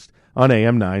Beer Cast on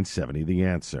AM 970, The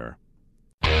Answer.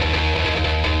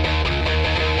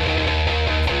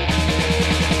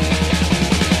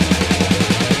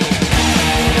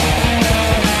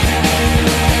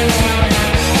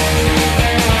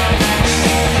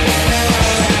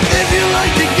 If you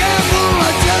like to gamble,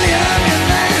 I'll tell you how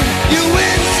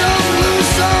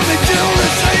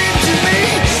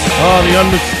Oh, the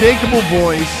unmistakable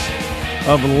voice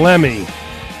of Lemmy,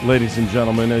 ladies and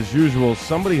gentlemen. As usual,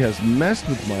 somebody has messed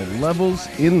with my levels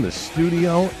in the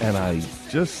studio, and I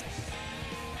just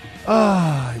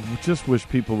wish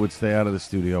people would stay out of the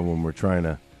studio when we're trying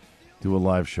to do a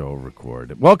live show or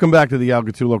record. Welcome back to the Al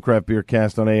Gattullo Craft Beer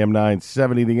Cast on AM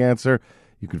 970 The Answer.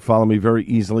 You can follow me very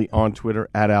easily on Twitter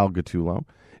at Al Gattullo.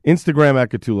 Instagram at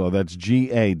Gattullo. That's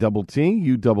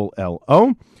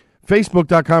GATTULLO.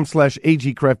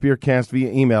 Facebook.com/AG Craft Beer Cast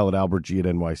via email at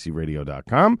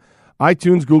albertg@nycradio.com.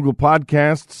 iTunes, Google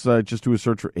Podcasts, just do a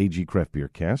search for AG Craft Beer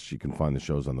Cast. You can find the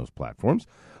shows on those platforms.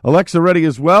 Alexa ready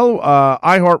as well,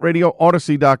 iHeartRadio,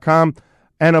 Odyssey.com,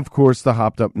 and, of course, the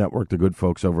Hopped Up Network, the good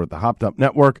folks over at the Hopped Up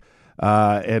Network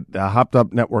at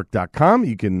hoppedupnetwork.com.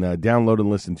 You can download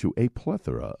and listen to a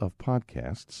plethora of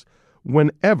podcasts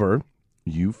whenever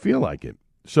you feel like it.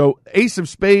 So, Ace of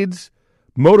Spades,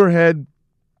 Motorhead.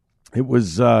 It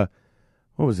was, what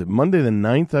was it, Monday the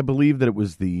 9th, I believe, that it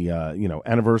was the,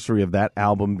 anniversary of that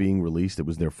album being released. It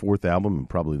was their fourth album and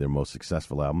probably their most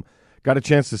successful album. Got a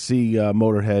chance to see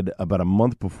Motorhead about a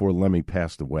month before Lemmy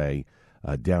passed away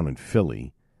down in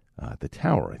Philly, at the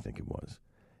Tower, I think it was.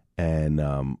 And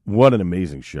what an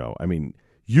amazing show. I mean,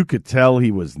 you could tell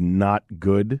he was not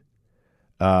good.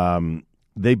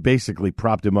 They basically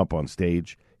propped him up on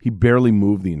stage. He barely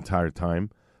moved the entire time.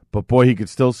 But, boy, he could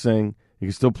still sing. He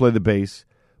could still play the bass,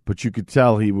 but you could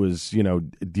tell he was,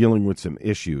 dealing with some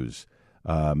issues.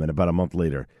 And about a month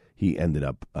later, he ended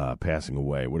up passing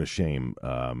away. What a shame.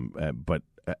 But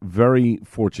very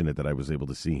fortunate that I was able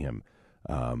to see him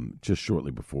just shortly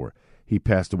before he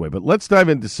passed away. But let's dive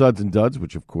into Suds and Duds,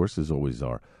 which, of course, is always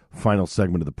our final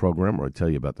segment of the program, where I tell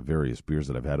you about the various beers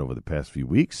that I've had over the past few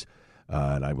weeks.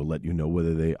 And I will let you know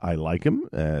whether I like them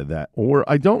or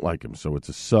I don't like them. So it's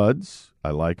a Suds, I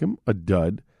like them, a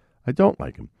Dud, I don't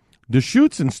like them.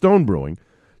 Deschutes and Stone Brewing,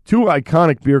 two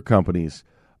iconic beer companies,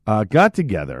 got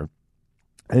together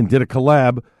and did a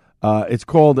collab. It's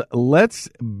called Let's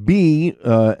Be,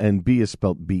 and B is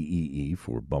spelled B-E-E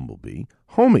for Bumblebee,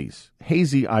 Homies,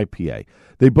 Hazy IPA.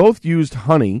 They both used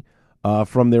honey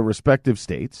from their respective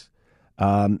states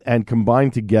and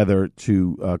combined together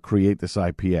to create this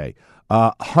IPA.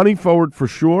 Honey forward for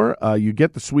sure. You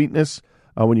get the sweetness.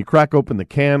 When you crack open the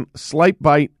can, slight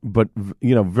bite, but,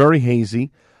 very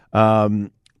hazy. A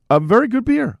very good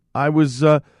beer. I was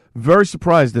very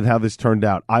surprised at how this turned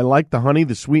out. I like the honey.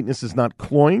 The sweetness is not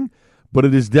cloying, but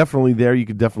it is definitely there. You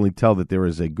can definitely tell that there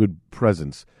is a good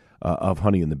presence of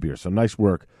honey in the beer. So nice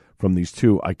work from these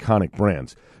two iconic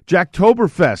brands.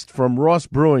 Jacktoberfest from Ross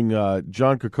Brewing.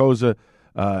 John Kokoza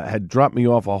had dropped me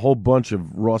off a whole bunch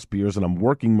of Ross beers, and I'm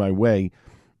working my way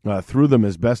through them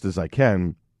as best as I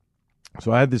can.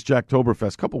 So I had this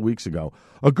Jacktoberfest a couple weeks ago.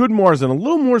 A good Marzen, a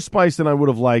little more spice than I would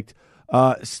have liked.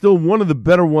 Still one of the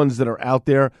better ones that are out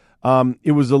there.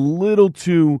 It was a little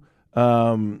too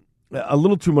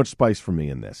much spice for me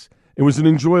in this. It was an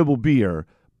enjoyable beer,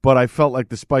 but I felt like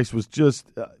the spice was just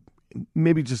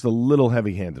maybe just a little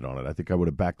heavy-handed on it. I think I would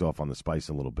have backed off on the spice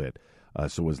a little bit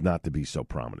so as not to be so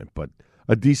prominent. But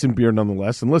a decent beer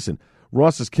nonetheless. And listen,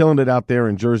 Ross is killing it out there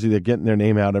in Jersey. They're getting their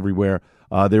name out everywhere.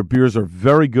 Their beers are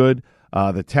very good.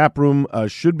 The tap room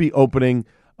should be opening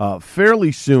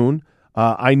fairly soon.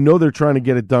 I know they're trying to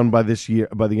get it done by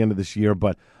the end of this year,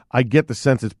 but I get the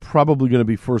sense it's probably going to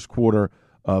be first quarter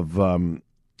of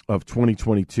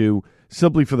 2022,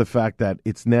 simply for the fact that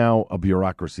it's now a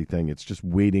bureaucracy thing. It's just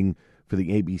waiting for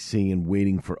the ABC and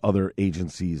waiting for other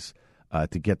agencies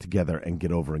to get together and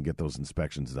get over and get those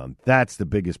inspections done. That's the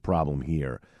biggest problem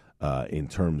here in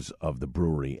terms of the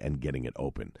brewery and getting it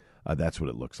open. That's what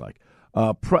it looks like.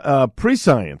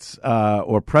 Prescience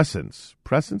or Prescience.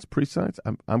 Prescience?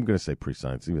 I'm going to say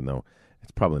Prescience, even though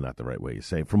it's probably not the right way you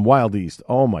say it. From Wild East.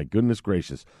 Oh, my goodness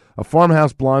gracious. A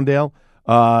farmhouse blonde ale.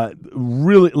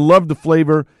 Really love the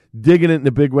flavor. Digging it in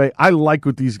a big way. I like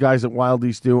what these guys at Wild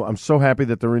East do. I'm so happy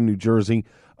that they're in New Jersey.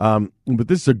 But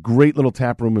this is a great little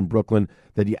tap room in Brooklyn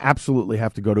that you absolutely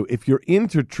have to go to if you're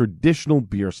into traditional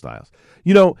beer styles.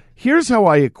 Here's how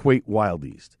I equate Wild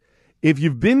East. If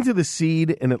you've been to the Seed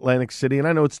in Atlantic City, and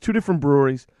I know it's two different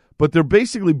breweries, but they're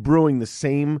basically brewing the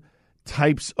same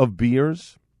types of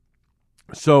beers.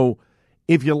 So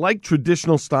if you like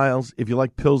traditional styles, if you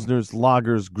like Pilsners,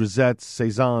 Lagers, Grisettes,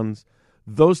 Saisons,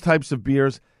 those types of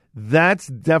beers, that's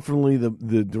definitely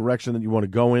the direction that you want to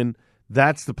go in.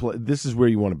 That's this is where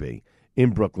you want to be, in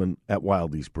Brooklyn at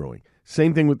Wild East Brewing.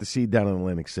 Same thing with the Seed down in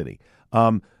Atlantic City.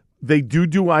 They do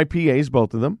IPAs,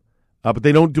 both of them, but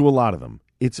they don't do a lot of them.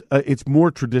 It's more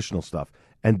traditional stuff,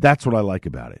 and that's what I like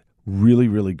about it. Really,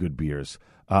 really good beers.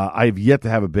 I've yet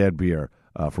to have a bad beer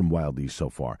from Wild East so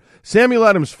far. Samuel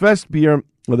Adams Fest beer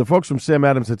the folks from Sam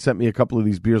Adams had sent me a couple of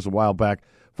these beers a while back.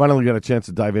 Finally got a chance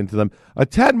to dive into them. A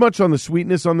tad much on the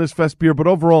sweetness on this Fest beer, but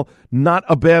overall not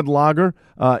a bad lager.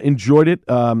 Enjoyed it.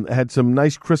 Had some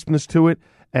nice crispness to it,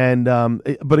 and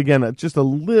but again, just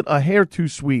a hair too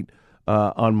sweet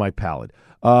on my palate.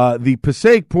 The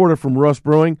Passaic Porter from Ross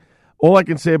Brewing. All I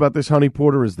can say about this honey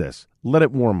porter is this: let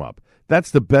it warm up.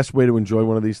 That's the best way to enjoy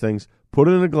one of these things. Put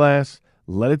it in a glass,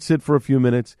 let it sit for a few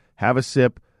minutes, have a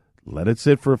sip, let it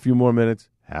sit for a few more minutes,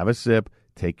 have a sip,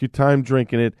 take your time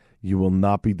drinking it. You will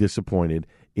not be disappointed.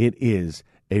 It is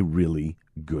a really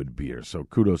good beer. So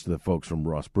kudos to the folks from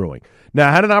Ross Brewing. Now,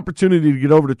 I had an opportunity to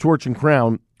get over to Torch and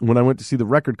Crown when I went to see the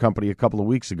record company a couple of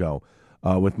weeks ago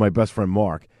with my best friend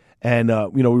Mark. And,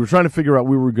 we were trying to figure out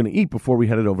where we were going to eat before we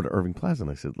headed over to Irving Plaza.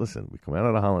 And I said, listen, we come out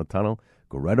of the Holland Tunnel,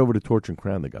 go right over to Torch and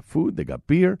Crown. They got food, they got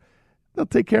beer. They'll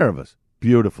take care of us.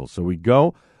 Beautiful. So we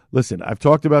go. Listen, I've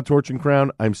talked about Torch and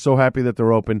Crown. I'm so happy that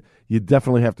they're open. You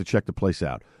definitely have to check the place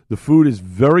out. The food is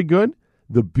very good.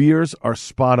 The beers are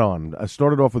spot on. I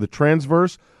started off with a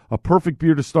Transverse, a perfect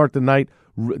beer to start the night.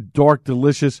 Dark,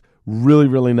 delicious, really,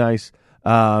 really nice.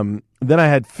 Then I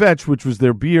had Fetch, which was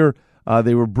their beer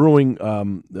they were brewing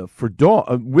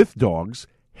with dogs.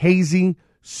 Hazy,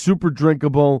 super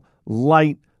drinkable,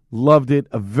 light. Loved it.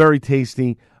 A very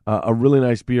tasty, a really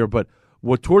nice beer. But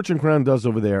what Torch and Crown does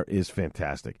over there is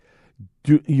fantastic.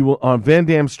 You will on Van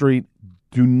Dam Street.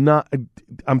 Do not.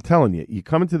 I'm telling you, you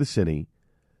come into the city,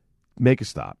 make a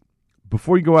stop.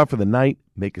 Before you go out for the night,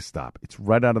 make a stop. It's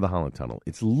right out of the Holland Tunnel.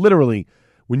 It's literally,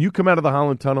 when you come out of the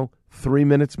Holland Tunnel, 3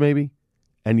 minutes maybe,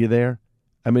 and you're there.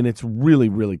 I mean, it's really,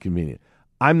 really convenient.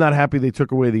 I'm not happy they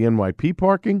took away the NYP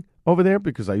parking over there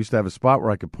because I used to have a spot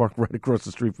where I could park right across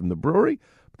the street from the brewery.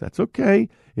 But that's okay.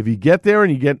 If you get there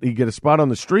and you get a spot on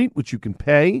the street, which you can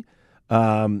pay,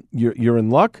 you're in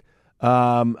luck.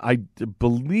 I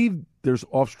believe there's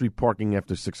off-street parking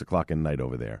after 6 o'clock at night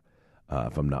over there,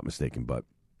 if I'm not mistaken. But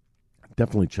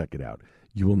definitely check it out.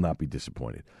 You will not be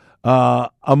disappointed. A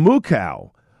moo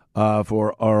cow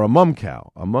or a mum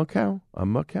cow. A moo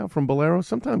cow from Bolero.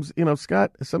 Sometimes,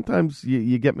 Scott, sometimes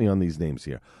you get me on these names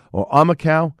here. Or I'm a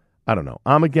cow. I don't know.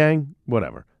 I'm a gang.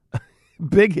 Whatever.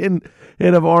 Big hint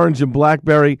of orange and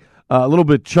blackberry. A little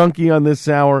bit chunky on this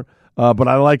sour, but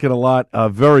I like it a lot.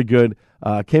 Very good.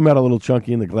 Came out a little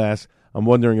chunky in the glass. I'm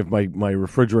wondering if my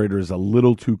refrigerator is a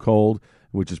little too cold,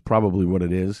 which is probably what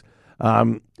it is.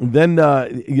 But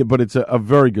it's a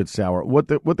very good sour. What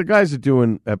the guys are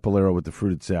doing at Bolero with the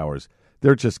fruited sours,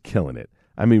 they're just killing it.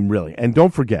 I mean, really. And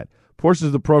don't forget, portions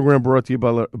of the program brought to you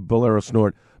by Bolero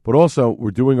Snort, but also we're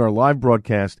doing our live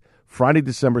broadcast Friday,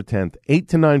 December 10th, 8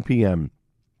 to 9 p.m.,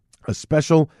 a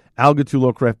special Al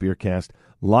Gattullo Craft Beer Cast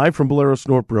live from Bolero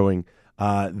Snort Brewing.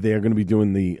 They're going to be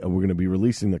doing we're going to be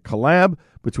releasing the collab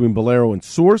between Bolero and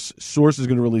Source. Source is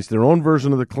going to release their own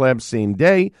version of the collab same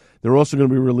day. They're also going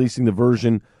to be releasing the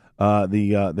version,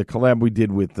 the collab we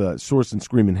did with Source and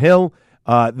Screamin' Hill.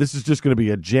 This is just going to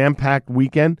be a jam-packed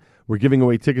weekend. We're giving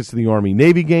away tickets to the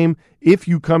Army-Navy game. If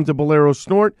you come to Bolero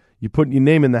Snort, you put your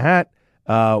name in the hat.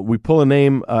 We pull a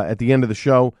name at the end of the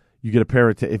show. You get a pair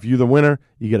of if you're the winner,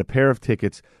 you get a pair of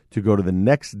tickets to go to the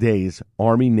next day's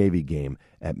Army-Navy game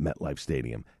at MetLife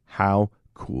Stadium. How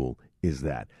cool is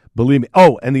that? Believe me.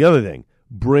 Oh, and the other thing,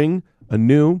 bring a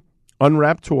new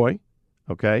unwrapped toy,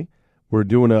 okay? We're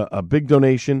doing a big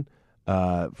donation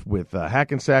with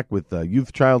Hackensack, with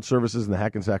Youth Child Services and the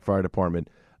Hackensack Fire Department,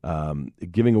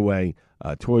 giving away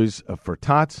toys for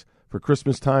tots for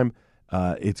Christmas time.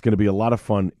 It's going to be a lot of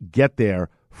fun. Get there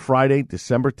Friday,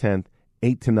 December 10th,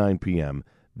 8 to 9 p.m.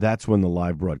 That's when the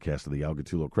live broadcast of the Al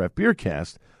Gattullo Craft Beer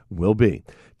Cast will be.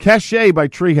 Cachet by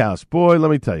Treehouse. Boy,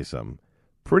 let me tell you something.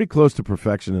 Pretty close to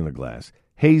perfection in a glass.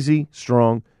 Hazy,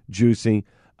 strong, juicy.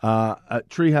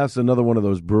 Treehouse is another one of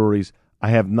those breweries. I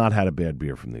have not had a bad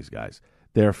beer from these guys.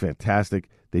 They're fantastic.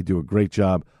 They do a great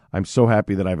job. I'm so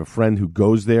happy that I have a friend who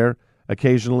goes there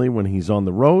occasionally when he's on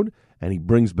the road, and he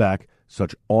brings back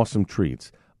such awesome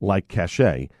treats like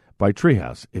Cachet by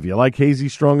Treehouse. If you like hazy,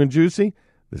 strong, and juicy,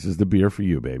 this is the beer for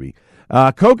you, baby.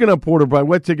 Coconut Porter by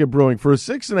Wet Ticket Brewing for a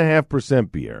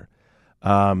 6.5% beer.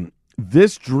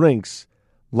 This drinks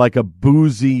like a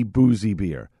boozy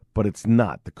beer, but it's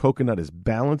not. The coconut is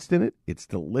balanced in it. It's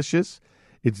delicious.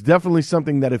 It's definitely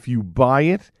something that if you buy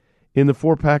it in the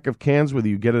 4-pack of cans, whether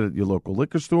you get it at your local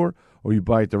liquor store or you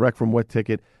buy it direct from Wet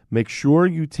Ticket, make sure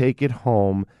you take it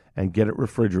home and get it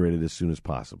refrigerated as soon as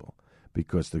possible.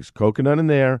 Because there's coconut in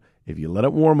there. If you let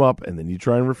it warm up and then you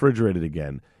try and refrigerate it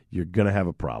again, you're going to have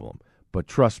a problem. But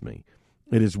trust me,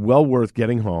 it is well worth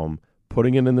getting home,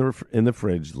 putting it in the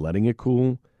fridge, letting it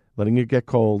cool, letting it get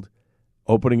cold,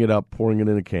 opening it up, pouring it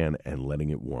in a can, and letting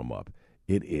it warm up.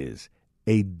 It is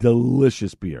a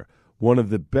delicious beer. One of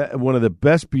the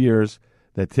best beers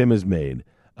that Tim has made.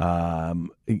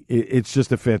 It's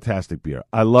just a fantastic beer.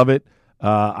 I love it.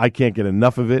 I can't get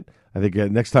enough of it. I think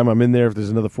next time I'm in there, if there's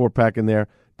another 4-pack in there,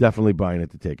 definitely buying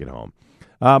it to take it home.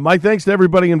 My thanks to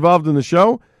everybody involved in the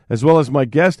show, as well as my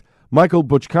guest, Michael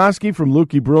Buczkowski from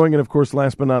Lukey Brewing, and, of course,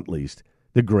 last but not least,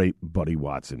 the great Buddy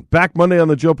Watson. Back Monday on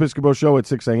the Joe Piscopo Show at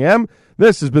 6 a.m.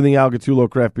 This has been the Al Gattullo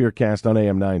Craft Beer Cast on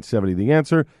AM 970 The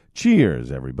Answer.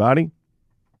 Cheers, everybody.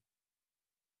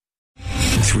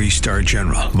 3-star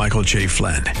General Michael J.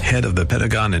 Flynn, head of the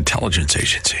Pentagon Intelligence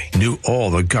Agency, knew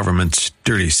all the government's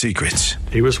dirty secrets.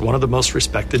 He was one of the most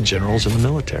respected generals in the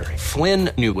military.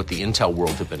 Flynn knew what the intel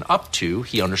world had been up to.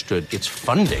 He understood its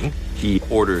funding. He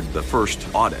ordered the first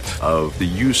audit of the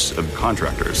use of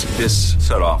contractors. This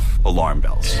set off alarm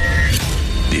bells.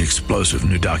 The explosive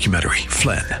new documentary,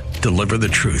 Flynn, Deliver the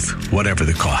Truth, Whatever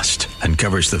the Cost,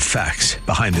 uncovers the facts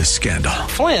behind this scandal.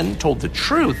 Flynn told the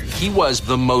truth. He was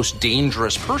the most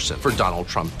dangerous person for Donald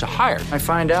Trump to hire. I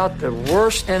find out the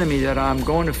worst enemy that I'm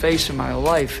going to face in my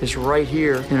life is right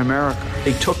here in America.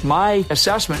 They took my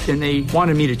assessment and they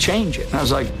wanted me to change it. And I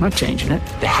was like, I'm not changing it.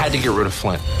 They had to get rid of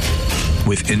Flynn.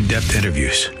 With in-depth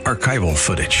interviews, archival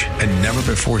footage, and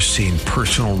never-before-seen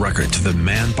personal records of the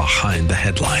man behind the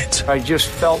headlines. I just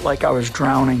felt like I was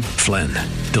drowning. Flynn,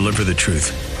 Deliver the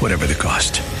Truth, Whatever the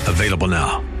Cost. Available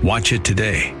now. Watch it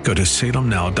today. Go to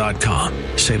salemnow.com.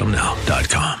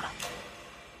 salemnow.com.